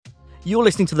You're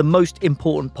listening to the most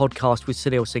important podcast with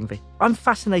Sunil Singhvi. I'm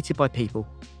fascinated by people.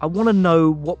 I want to know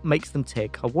what makes them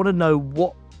tick. I want to know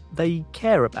what they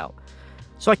care about.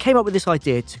 So I came up with this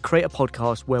idea to create a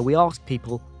podcast where we ask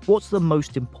people what's the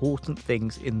most important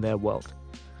things in their world.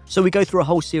 So we go through a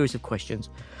whole series of questions.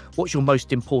 What's your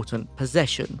most important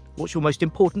possession? What's your most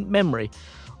important memory?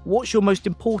 What's your most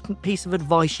important piece of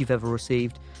advice you've ever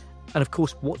received? And of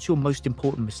course, what's your most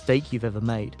important mistake you've ever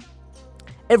made?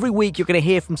 Every week you're going to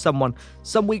hear from someone.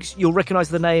 Some weeks you'll recognise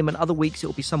the name and other weeks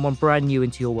it'll be someone brand new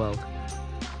into your world.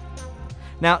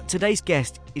 Now, today's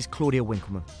guest is Claudia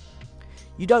Winkleman.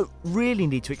 You don't really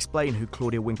need to explain who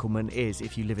Claudia Winkleman is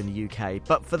if you live in the UK,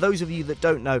 but for those of you that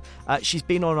don't know, she's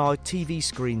been on our TV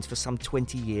screens for some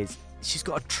 20 years. She's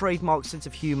got a trademark sense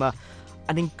of humour,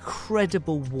 an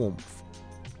incredible warmth.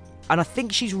 And I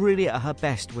think she's really at her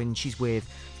best when she's with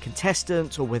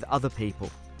contestants or with other people.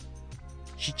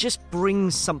 She just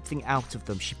brings something out of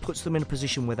them. She puts them in a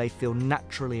position where they feel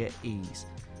naturally at ease.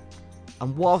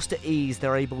 And whilst at ease,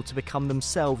 they're able to become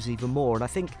themselves even more. And I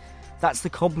think that's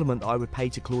the compliment that I would pay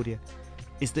to Claudia,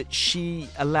 is that she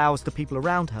allows the people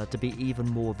around her to be even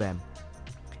more them.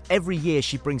 Every year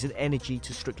she brings an energy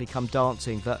to Strictly Come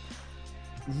Dancing that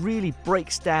really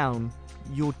breaks down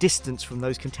your distance from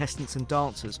those contestants and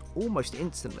dancers almost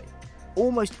instantly.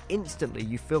 Almost instantly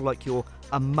you feel like you're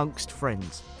amongst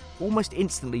friends. Almost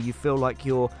instantly you feel like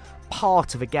you're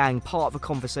part of a gang, part of a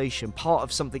conversation, part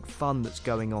of something fun that's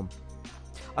going on.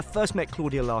 I first met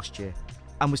Claudia last year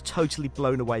and was totally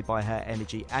blown away by her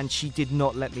energy, and she did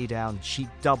not let me down. She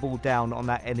doubled down on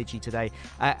that energy today.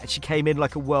 She came in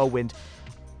like a whirlwind,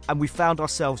 and we found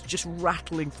ourselves just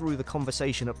rattling through the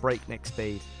conversation at breakneck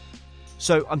speed.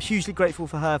 So I'm hugely grateful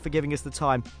for her for giving us the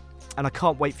time, and I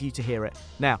can't wait for you to hear it.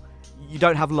 Now, you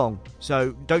don't have long,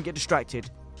 so don't get distracted.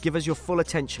 Give us your full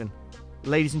attention.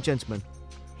 Ladies and gentlemen,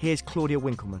 here's Claudia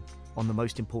Winkleman on the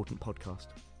most important podcast.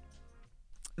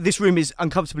 This room is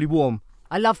uncomfortably warm.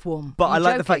 I love warm. But I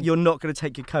like the fact you're not going to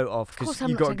take your coat off. Of course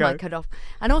I'm not taking my coat off.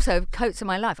 And also, coats are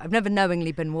my life. I've never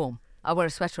knowingly been warm. I wear a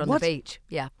sweater on the beach.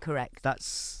 Yeah, correct.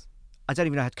 I don't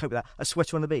even know how to cope with that. A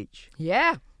sweater on the beach?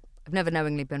 Yeah. I've never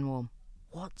knowingly been warm.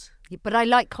 What? Yeah, but I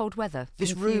like cold weather.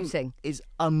 This room is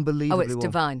unbelievably warm. Oh, it's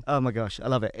divine. Oh my gosh, I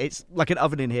love it. It's like an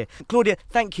oven in here. Claudia,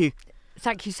 thank you.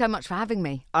 Thank you so much for having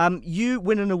me. You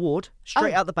win an award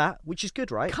straight out the bat, which is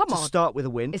good, right? Come on. To start with a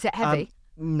win. Is it heavy?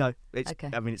 No, it's.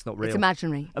 Okay. I mean, it's not real. It's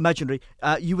imaginary. Imaginary.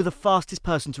 You were the fastest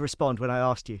person to respond when I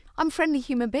asked you. I'm a friendly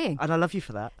human being. And I love you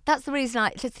for that. That's the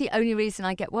reason that's the only reason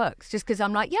I get work. Just because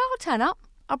I'm like, yeah, I'll turn up.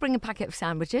 I'll bring a packet of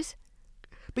sandwiches.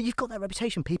 But you've got that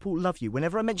reputation. People love you.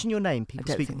 Whenever I mention your name,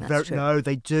 people speak think that's true. No,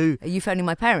 they do. Are you phoning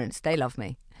my parents? They love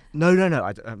me. No. I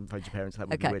haven't phoned your parents. That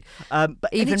would be weird. But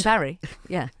even Barry.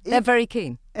 Yeah. They're very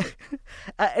keen.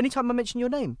 Anytime I mention your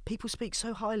name, people speak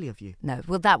so highly of you. No.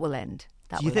 Well, that will end.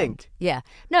 Do you think? Yeah.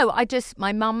 No,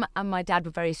 my mum and my dad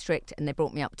were very strict, and they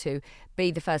brought me up to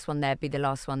be the first one there, be the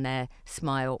last one there,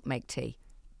 smile, make tea,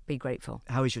 be grateful.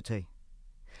 How is your tea?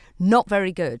 Not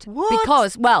very good. What?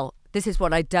 Because, this is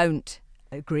what I don't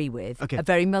agree with. Okay. A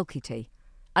very milky tea.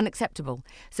 Unacceptable.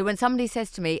 So when somebody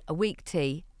says to me, a weak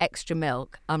tea, extra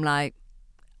milk, I'm like,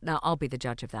 now I'll be the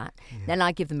judge of that. Yeah. Then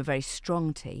I give them a very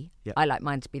strong tea. Yeah. I like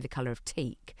mine to be the colour of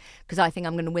teak because I think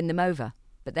I'm going to win them over.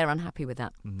 But they're unhappy with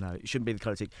that. No, it shouldn't be the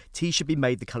colour of teak. Tea should be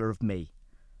made the colour of me.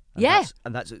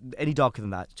 And that's any darker than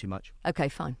that, too much. Okay,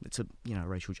 fine. It's a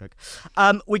racial joke.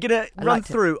 We're going to run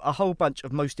through a whole bunch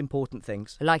of most important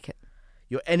things. I like it.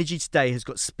 Your energy today has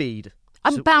got speed.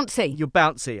 I'm bouncy. You're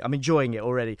bouncy. I'm enjoying it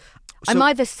already. So, I'm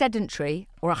either sedentary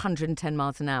or 110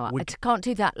 miles an hour. I can't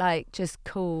do that, just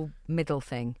cool middle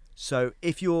thing. So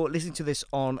if you're listening to this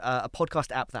on a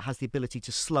podcast app that has the ability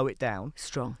to slow it down...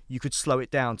 Strong. You could slow it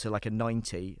down to like a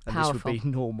 90 and Powerful. This would be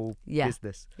normal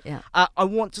business. Yeah. I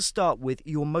want to start with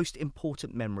your most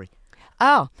important memory.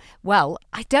 Oh, well,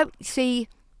 I don't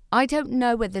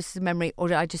know whether this is a memory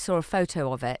or I just saw a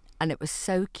photo of it and it was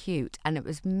so cute and it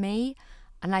was me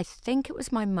and I think it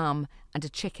was my mum and a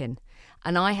chicken.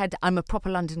 And I'm a proper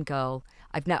London girl.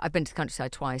 I've been to the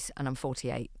countryside twice and I'm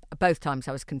 48. Both times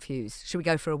I was confused. Should we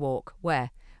go for a walk?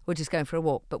 Where? We're just going for a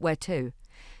walk, but where to?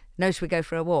 No, should we go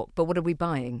for a walk? But what are we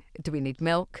buying? Do we need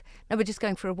milk? No, we're just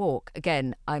going for a walk.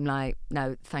 Again, I'm like,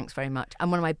 no, thanks very much. And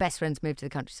one of my best friends moved to the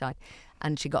countryside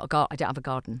and she got I don't have a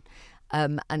garden.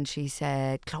 And she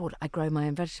said, Claude, I grow my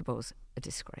own vegetables. A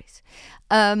disgrace.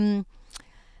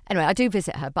 Anyway, I do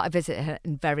visit her, but I visit her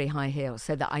in very high heels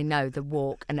so that I know the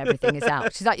walk and everything is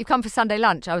out. She's like, you come for Sunday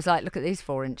lunch? I was like, look at these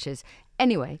 4 inches.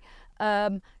 Anyway,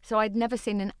 so I'd never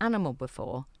seen an animal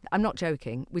before. I'm not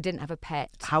joking. We didn't have a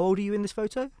pet. How old are you in this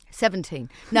photo? 17.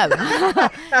 No.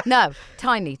 No,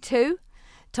 tiny. 2.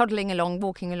 toddling along,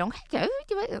 walking along,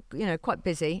 quite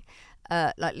busy,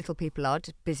 like little people are,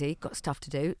 just busy, got stuff to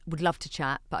do, would love to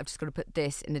chat, but I've just got to put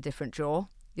this in a different drawer,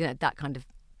 that kind of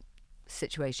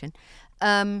situation.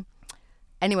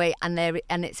 Anyway, and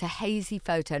it's a hazy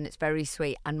photo and it's very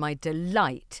sweet, and my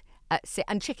delight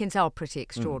and chickens are pretty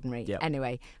extraordinary.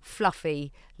 Anyway,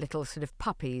 fluffy little sort of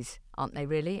puppies, aren't they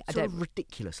really? Sort of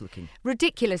ridiculous looking.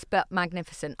 Ridiculous but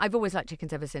magnificent. I've always liked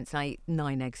chickens ever since, and I eat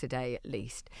 9 eggs a day at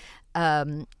least.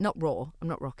 Not raw, I'm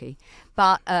not Rocky,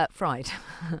 but fried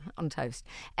on toast.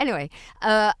 Anyway,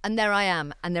 and there I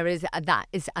am, and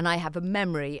and I have a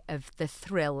memory of the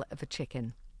thrill of a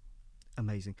chicken.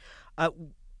 Amazing.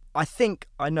 I think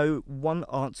I know one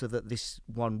answer that this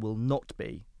one will not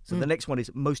be. So the next one is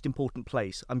most important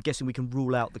place. I'm guessing we can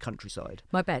rule out the countryside.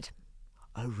 My bed.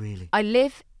 Oh, really? I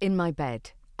live in my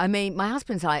bed. I mean, my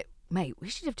husband's like, mate, we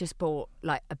should have just bought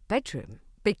like a bedroom,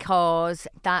 because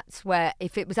that's where,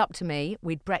 if it was up to me,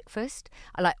 we'd breakfast.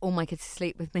 I like all my kids to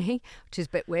sleep with me, which is a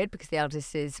bit weird because the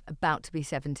eldest is about to be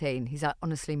 17. He's like,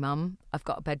 honestly, Mum, I've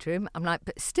got a bedroom. I'm like,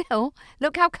 but still,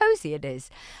 look how cosy it is.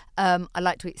 I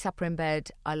like to eat supper in bed.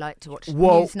 I like to watch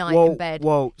news night in bed.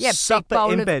 Yeah,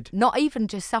 supper in bed. Not even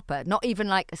just supper, not even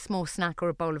like a small snack or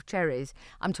a bowl of cherries.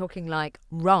 I'm talking like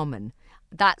ramen.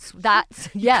 That's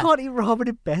yeah. You can't eat ramen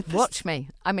in bed. Watch me.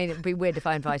 I mean, it would be weird if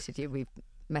I invited you. We've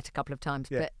met a couple of times,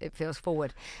 but it feels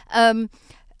forward. I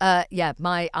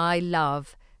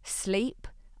love sleep.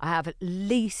 I have at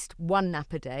least 1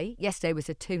 nap a day. Yesterday was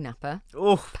a 2-napper.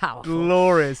 Oh, powerful,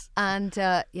 glorious. And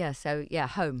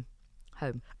home.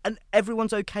 And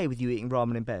everyone's okay with you eating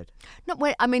ramen in bed?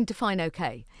 Define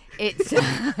okay. It's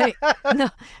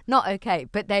not okay,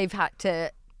 but they've had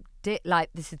to.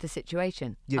 This is the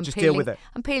situation. Deal with it.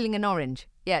 I'm peeling an orange.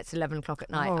 Yeah, it's 11 o'clock at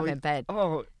night. I'm in bed.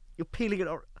 Oh, you're peeling an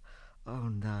orange. Oh,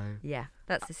 no. Yeah,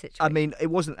 that's the situation. I mean,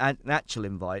 it wasn't an actual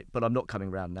invite, but I'm not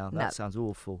coming round now. That sounds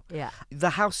awful. Yeah.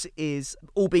 The house is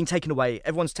all being taken away.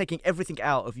 Everyone's taking everything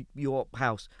out of your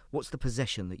house. What's the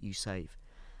possession that you save?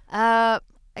 I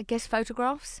guess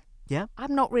photographs. Yeah?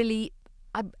 I'm not really...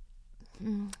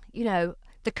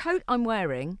 the coat I'm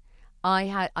wearing,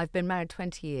 I've been married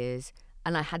 20 years,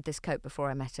 and I had this coat before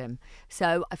I met him.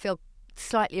 So I feel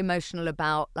slightly emotional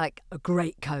about, like, a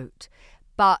great coat.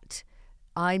 But...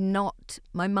 my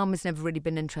mum has never really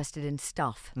been interested in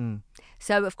stuff.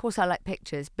 So, of course, I like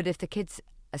pictures, but if the kids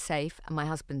are safe and my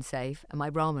husband's safe and my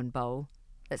ramen bowl,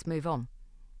 let's move on.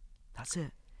 That's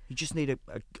it. You just need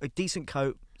a decent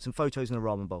coat, some photos and a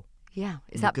ramen bowl. Yeah.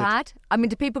 Is that bad? I mean,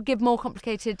 do people give more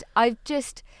complicated... I've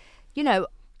just,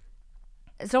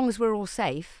 as long as we're all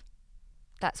safe,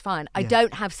 that's fine. I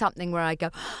don't have something where I go,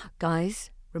 guys,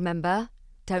 remember,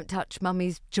 don't touch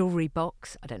mummy's jewellery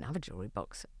box. I don't have a jewellery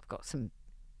box. I've got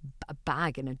a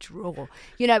bag in a drawer.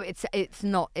 It's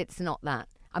not that.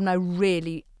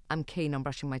 I'm keen on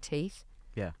brushing my teeth.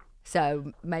 Yeah.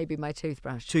 So maybe my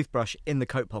toothbrush. Toothbrush in the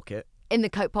coat pocket. In the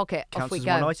coat pocket. Counts off we as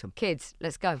go. one item. Kids,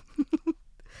 let's go.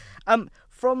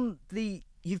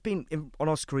 You've been on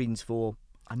our screens for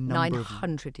a number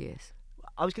 900 years.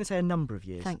 I was going to say a number of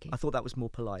years. Thank you. I thought that was more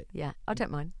polite. Yeah, I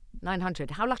don't mind.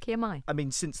 900. How lucky am I? I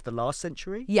mean, since the last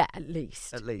century? Yeah, at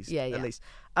least. Yeah. At least.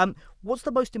 What's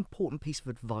the most important piece of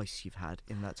advice you've had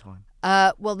in that time?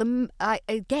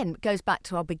 Again, it goes back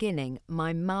to our beginning.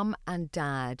 My mum and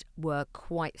dad were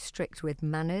quite strict with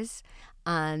manners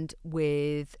and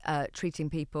with treating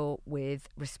people with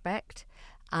respect.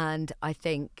 And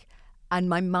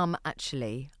my mum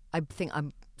actually, I think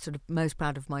I'm sort of most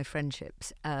proud of my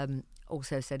friendships,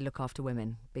 also said look after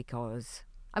women because...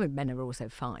 men are also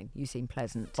fine. You seem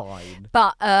pleasant. Fine.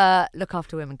 But look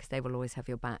after women because they will always have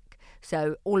your back.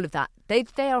 So all of that. They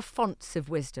are fonts of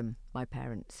wisdom, my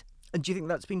parents. And do you think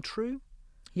that's been true?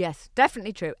 Yes,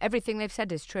 definitely true. Everything they've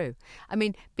said is true. I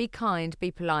mean, be kind,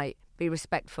 be polite, be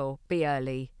respectful, be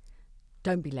early.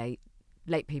 Don't be late.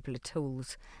 Late people are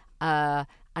tools. And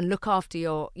look after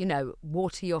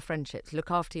water your friendships.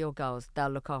 Look after your girls. They'll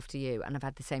look after you. And I've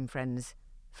had the same friends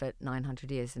for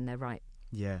 900 years and they're right.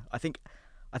 Yeah, I think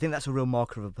that's a real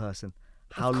marker of a person.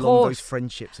 How long those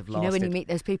friendships have lasted. When you meet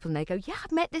those people and they go, yeah,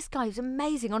 I met this guy who's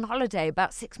amazing on holiday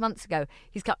about 6 months ago.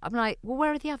 I'm like, well,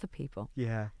 where are the other people?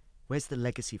 Yeah. Where's the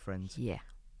legacy friends? Yeah.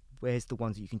 Where's the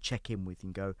ones that you can check in with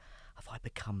and go, have I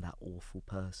become that awful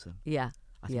person? Yeah.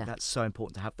 I think that's so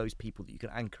important to have those people that you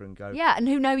can anchor and go. Yeah, and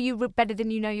who know you better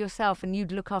than you know yourself, and you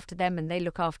look after them and they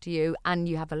look after you and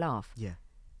you have a laugh. Yeah.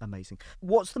 Amazing.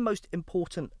 What's the most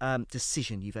important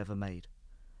decision you've ever made?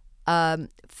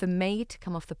 For me to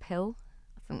come off the pill,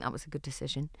 I think that was a good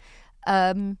decision.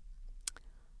 I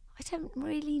don't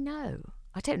really know.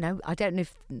 I don't know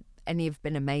if any have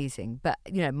been amazing, but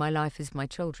my life is my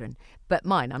children. But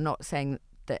mine, I'm not saying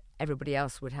that everybody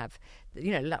else would have.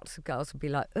 Lots of girls would be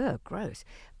like, ugh, gross.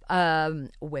 Or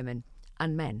women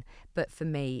and men. But for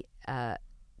me,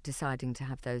 deciding to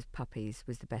have those puppies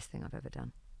was the best thing I've ever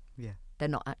done. Yeah. They're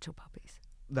not actual puppies.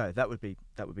 No, that would be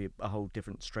a whole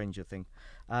different, stranger thing.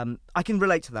 I can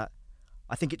relate to that.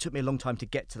 I think it took me a long time to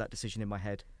get to that decision in my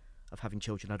head of having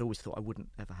children. I'd always thought I wouldn't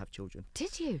ever have children.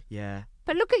 Did you? Yeah.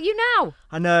 But look at you now.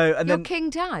 I know. And You're then, king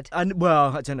dad.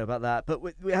 Well, I don't know about that. But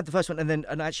we had the first one,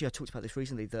 and actually I talked about this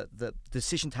recently, the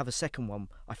decision to have a second one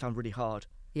I found really hard.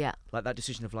 Yeah. Like that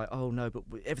decision of like, oh no, but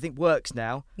everything works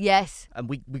now. Yes. And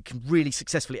we can really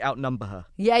successfully outnumber her.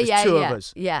 Yeah, there's two of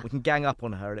us. Yeah. We can gang up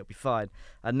on her and it'll be fine.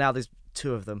 And now there's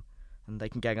two of them and they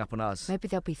can gang up on us. Maybe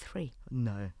there'll be three.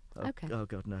 No. Okay. Oh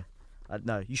God, no.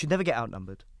 No, you should never get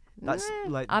outnumbered. That's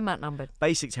like I'm outnumbered.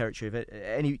 Basic territory of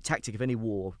any tactic of any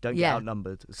war. Don't get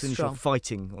outnumbered. As soon as you're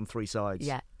fighting on three sides,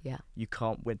 you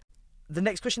can't win. The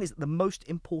next question is the most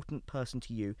important person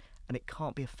to you, and it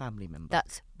can't be a family member.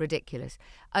 That's ridiculous.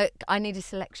 I need a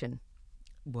selection.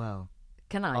 Well,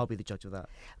 can I? I'll be the judge of that.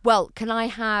 Well, can I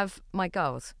have my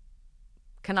girls?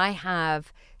 Can I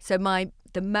have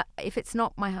if it's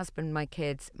not my husband, my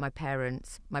kids, my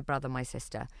parents, my brother, my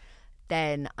sister,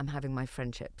 then I'm having my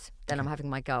friendships. Then I'm having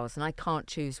my girls, and I can't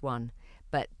choose one.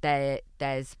 But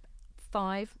there's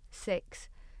 5, 6,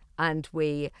 and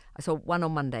I saw one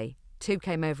on Monday. 2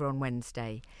 came over on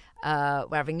Wednesday. We're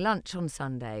having lunch on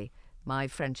Sunday. My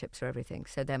friendships are everything,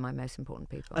 so they're my most important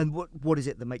people. And what is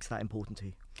it that makes that important to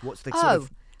you? What's the sort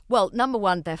of... Well, number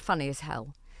 1, they're funny as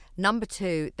hell. Number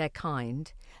 2, they're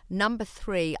kind. Number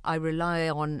 3, I rely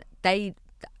on... They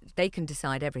can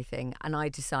decide everything, and I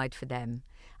decide for them.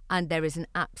 And there is an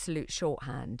absolute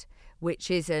shorthand, which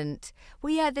isn't,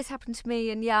 well, yeah, this happened to me,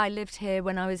 and yeah, I lived here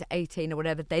when I was 18 or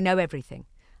whatever. They know everything,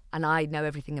 and I know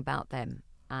everything about them.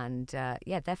 And,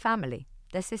 they're family.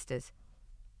 They're sisters.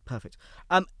 Perfect.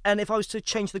 And if I was to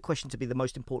change the question to be the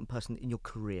most important person in your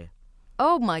career?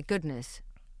 Oh, my goodness.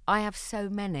 I have so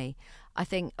many. I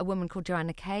think a woman called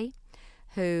Joanna Kay,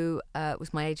 who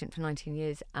was my agent for 19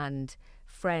 years and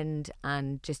friend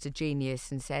and just a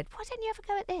genius, and said, why don't you ever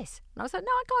go at this? And I was like,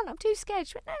 no, I can't. I'm too scared.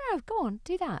 She went, no, go on,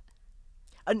 do that.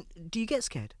 And do you get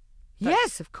scared?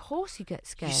 Yes, of course you get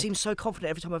scared. You seem so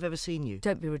confident every time I've ever seen you.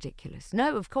 Don't be ridiculous.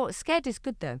 No, of course. Scared is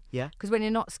good, though. Yeah? Because when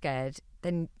you're not scared,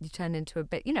 then you turn into a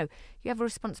bit... you have a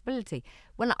responsibility.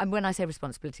 When I say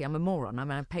responsibility, I'm a moron. I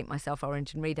mean, I paint myself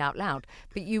orange and read out loud.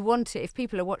 But you want to... If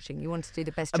people are watching, you want to do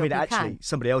the best job you can. Actually,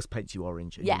 somebody else paints you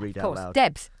orange and you read out loud.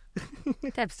 Debs.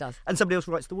 Debs does. And somebody else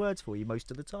writes the words for you most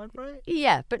of the time, right?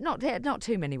 Yeah, but not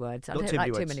too many words. I don't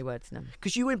like too many words, no.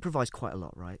 Because you improvise quite a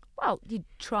lot, right? Well, you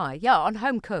try. Yeah, on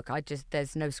Home Cook,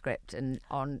 there's no script, and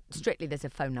on Strictly, there's a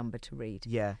phone number to read.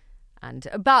 Yeah. And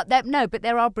but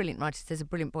there are brilliant writers. There's a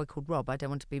brilliant boy called Rob. I don't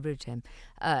want to be rude to him,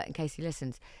 in case he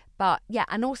listens. But yeah,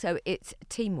 and also it's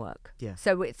teamwork. Yeah.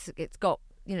 So it's got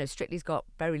Strictly's got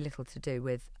very little to do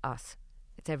with us.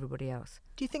 It's everybody else.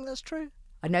 Do you think that's true?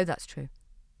 I know that's true.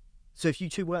 So if you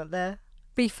two weren't there,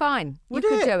 be fine. You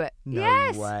could do it. No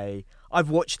yes. way. I've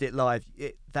watched it live.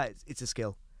 It's a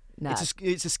skill. No.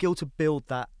 It's a skill to build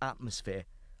that atmosphere.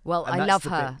 Well, I love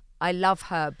her. I love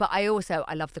her, but I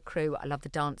love the crew. I love the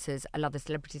dancers. I love the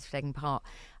celebrities taking part.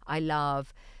 I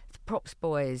love the props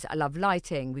boys. I love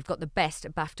lighting. We've got the best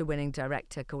BAFTA-winning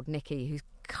director called Nikki, who's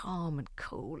calm and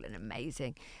cool and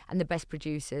amazing, and the best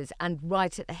producers. And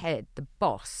right at the head, the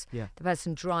boss, the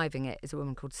person driving it, is a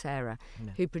woman called Sarah,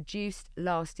 who produced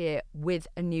last year with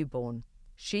a newborn.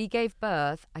 She gave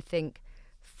birth, I think,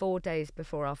 4 days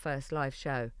before our first live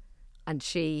show, and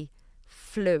she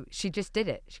flew. She just did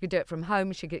it. She could do it from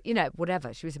home. She could,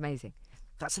 whatever. She was amazing.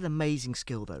 That's an amazing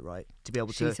skill, though, right? To be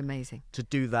able She's amazing. To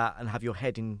do that and have your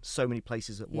head in so many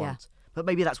places at once. But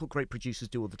maybe that's what great producers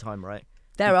do all the time, right?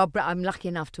 I'm lucky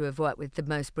enough to have worked with the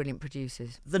most brilliant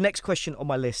producers. The next question on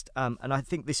my list, and I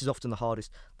think this is often the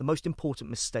hardest, the most important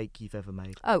mistake you've ever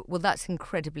made. Oh, well, that's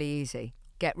incredibly easy.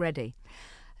 Get ready.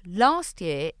 Last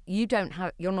year, you're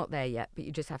not there yet, but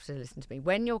you just have to listen to me.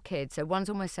 When your kids, so one's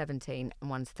almost 17 and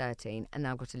one's 13, and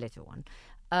now I've got a little one,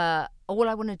 all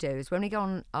I want to do is when we go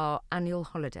on our annual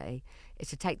holiday is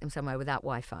to take them somewhere without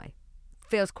Wi-Fi.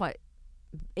 Feels quite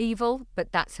evil,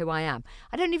 but that's who I am.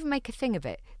 I don't even make a thing of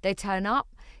it. They turn up,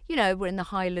 we're in the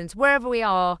Highlands, wherever we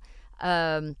are,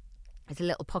 there's a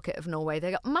little pocket of Norway.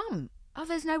 They go, Mum,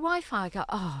 there's no Wi-Fi. I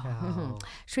go,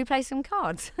 should we play some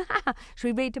cards?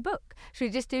 Should we read a book? Should we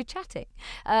just do chatting?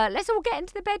 Let's all get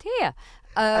into the bed here.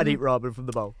 And eat ramen from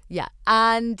the bowl. Yeah.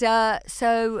 And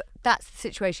so that's the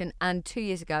situation. And 2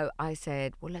 years ago, I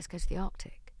said, well, let's go to the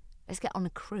Arctic. Let's get on a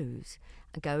cruise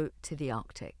and go to the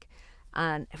Arctic.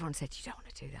 And everyone said, you don't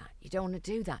want to do that. You don't want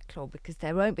to do that, Claude, because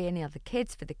there won't be any other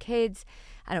kids for the kids,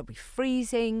 and it'll be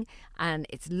freezing, and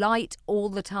it's light all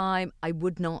the time. I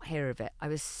would not hear of it. I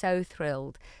was so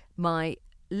thrilled. My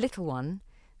little one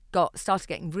started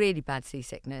getting really bad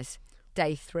seasickness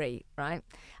day 3, right?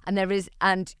 And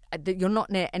you're not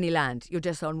near any land. You're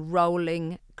just on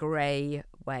rolling grey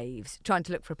waves, trying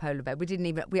to look for a polar bear.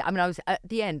 I was at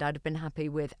the end, I'd have been happy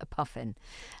with a puffin.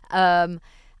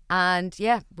 And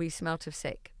yeah, we smelt of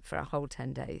sick for a whole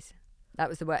 10 days. That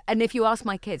was the word. And if you ask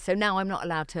my kids, so now I'm not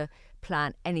allowed to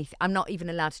plan anything. I'm not even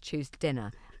allowed to choose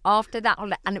dinner. After that,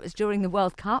 and it was during the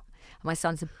World Cup. My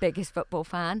son's the biggest football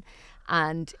fan,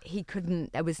 and he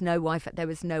couldn't. There was no Wi-Fi. There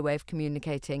was no way of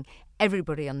communicating.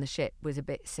 Everybody on the ship was a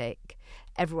bit sick.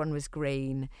 Everyone was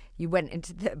green. You went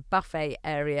into the buffet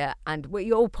area, and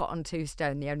you all put on 2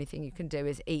 stone. The only thing you can do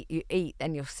is eat. You eat,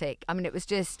 then you're sick. I mean, it was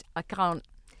just I can't.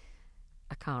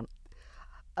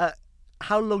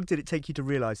 How long did it take you to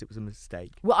realise it was a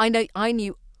mistake? Well, I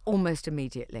knew almost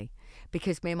immediately,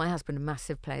 because me and my husband are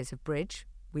massive players of bridge.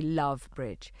 We love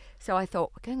bridge. So I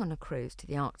thought, we're going on a cruise to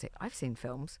the Arctic. I've seen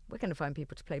films. We're going to find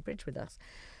people to play bridge with us.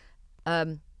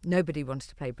 Nobody wanted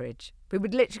to play bridge. We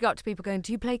would literally go up to people going,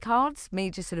 do you play cards? Me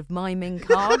just sort of miming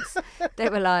cards. They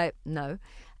were like, no.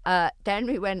 Then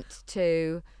we went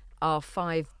to our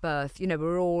 5-berth. We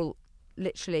were all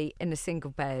literally in a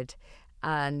single bed,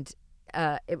 and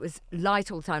it was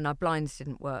light all the time, and our blinds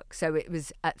didn't work. So it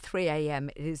was at 3 a.m.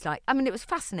 It was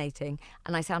fascinating,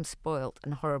 and I sound spoilt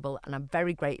and horrible, and I'm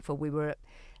very grateful we were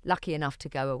lucky enough to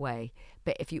go away.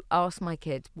 But if you ask my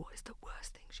kids, what is the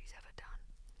worst thing she's ever done?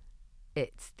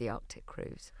 It's the Arctic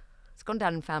cruise. It's gone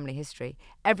down in family history.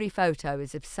 Every photo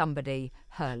is of somebody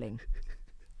hurling.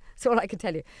 That's all I can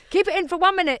tell you. Keep it in for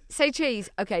 1 minute. Say cheese.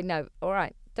 Okay, no. All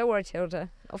right. Don't worry,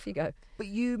 Tilda. Off you go. But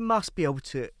you must be able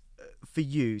to, for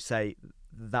you, say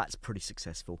that's pretty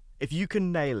successful. If you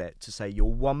can nail it to say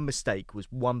your one mistake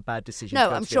was one bad decision.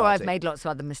 No, I'm sure I've made lots of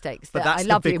other mistakes. But that's I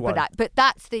love the big you one. for that. But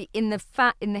that's in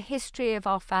the history of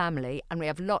our family, and we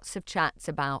have lots of chats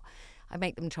about. I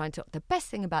make them try and talk. The best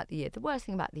thing about the year, the worst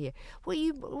thing about the year.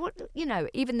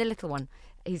 Even the little one,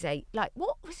 he's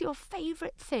what was your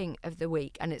favourite thing of the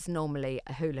week? And it's normally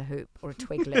a hula hoop or a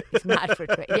twiglet. He's mad for a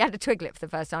twiglet. He had a twiglet for the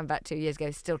first time about 2 years ago.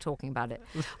 He's still talking about it.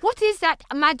 What is that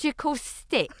magical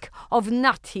stick of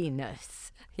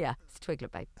nuttiness? Yeah, it's a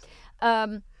twiglet, babe.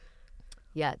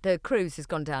 Yeah, the cruise has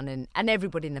gone down, and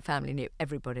everybody in the family knew,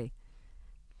 everybody,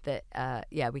 that,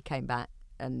 we came back.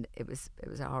 And it was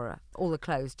a horror. All the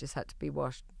clothes just had to be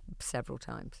washed several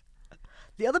times.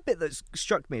 The other bit that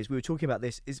struck me as we were talking about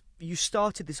this is you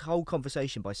started this whole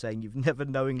conversation by saying you've never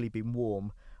knowingly been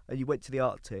warm, and you went to the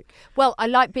Arctic. Well, I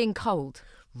like being cold.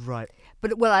 Right.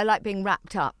 But I like being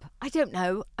wrapped up. I don't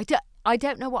know. I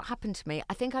don't know what happened to me.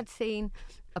 I think I'd seen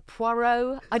a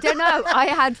Poirot. I don't know. I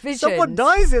had visions. Someone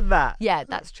dies in that. Yeah,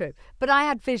 that's true. But I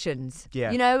had visions.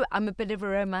 Yeah. I'm a bit of a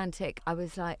romantic. I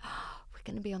was like,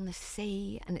 we're going to be on the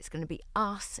sea, and it's going to be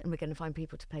us, and we're going to find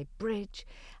people to play bridge,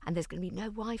 and there's going to be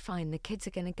no Wi-Fi, and the kids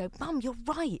are going to go, Mum, you're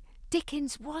right,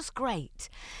 Dickens was great.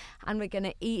 And we're going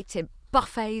to eat in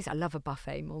buffets. I love a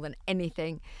buffet more than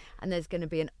anything. And there's going to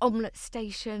be an omelette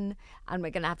station, and we're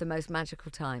going to have the most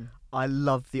magical time. I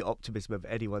love the optimism of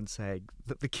anyone saying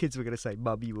that the kids were going to say,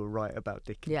 Mum, you were right about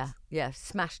Dickens. Yeah,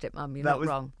 smashed it, Mum, you're not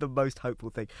wrong. That was the most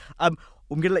hopeful thing. I'm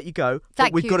going to let you go,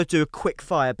 Thank but we've you. got to do a quick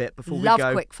fire bit before we go.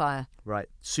 Love quick fire. Right,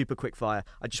 super quick fire.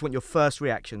 I just want your first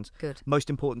reactions. Good. Most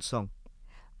important song.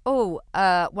 Oh,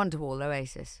 Wonderwall,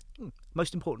 Oasis.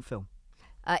 Most important film.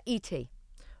 E.T.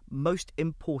 Most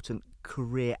important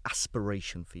career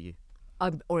aspiration for you.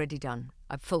 I'm already done.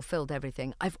 I've fulfilled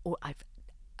everything. I've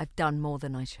done more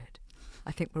than I should.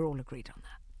 I think we're all agreed on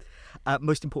that.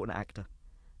 Most important actor.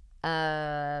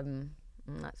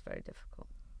 That's very difficult.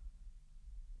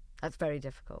 That's very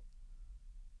difficult.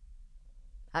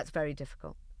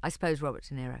 I suppose Robert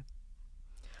De Niro.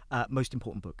 Most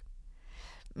important book.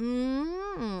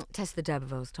 Test the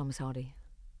D'Urbervilles, Thomas Hardy.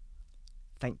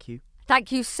 Thank you.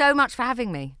 Thank you so much for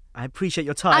having me. I appreciate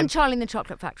your time. And Charlie and the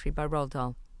Chocolate Factory by Roald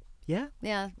Dahl. Yeah?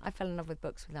 Yeah, I fell in love with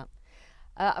books with that.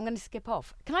 I'm going to skip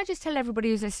off. Can I just tell everybody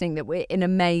who's listening that we're in a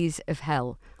maze of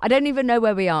hell? I don't even know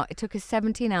where we are. It took us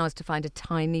 17 hours to find a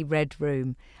tiny red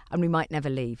room, and we might never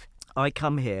leave. I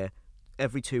come here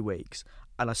every 2 weeks,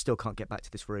 and I still can't get back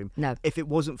to this room. No. If it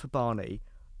wasn't for Barney,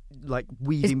 Is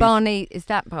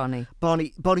that Barney?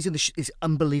 Barney's in this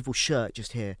unbelievable shirt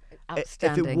just here.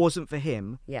 Outstanding. If it wasn't for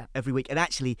him, Yeah. every week, and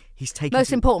actually he's taken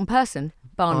Most important person,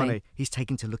 Barney. He's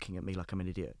taken to looking at me like I'm an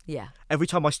idiot. Yeah. Every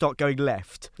time I start going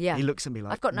left, Yeah. he looks at me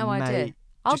like, I've got no "Mate, idea.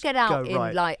 I'll just get out go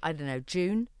in right."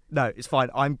 June, No, it's fine.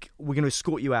 We're going to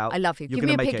escort you out. I love you. You're Give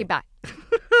me a gonna make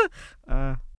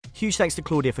piggyback. Huge thanks to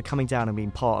Claudia for coming down and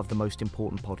being part of the Most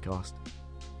Important Podcast.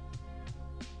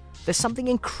 There's something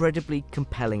incredibly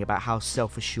compelling about how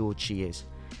self-assured she is.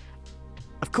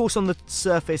 Of course, on the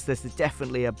surface, there's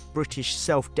definitely a British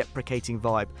self-deprecating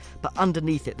vibe, but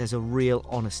underneath it, there's a real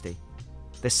honesty.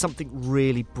 There's something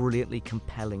really brilliantly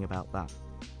compelling about that.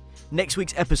 Next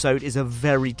week's episode is a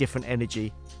very different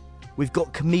energy. We've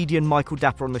got comedian Michael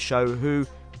Dapper on the show, who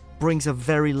brings a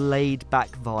very laid-back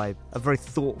vibe, a very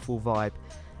thoughtful vibe.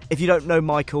 If you don't know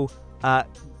Michael,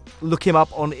 look him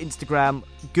up on Instagram,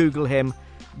 Google him,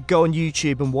 go on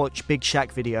YouTube and watch Big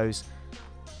Shaq videos.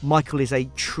 Michael is a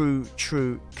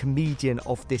true comedian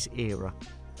of this era.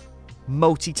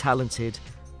 Multi-talented,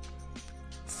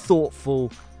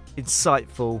 thoughtful,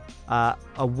 insightful,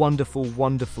 a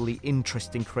wonderfully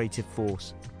interesting creative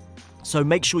force. So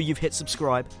make sure you've hit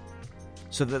subscribe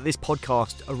so that this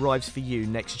podcast arrives for you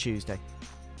next Tuesday.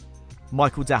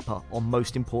 Michael Dapper on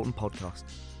Most Important Podcast.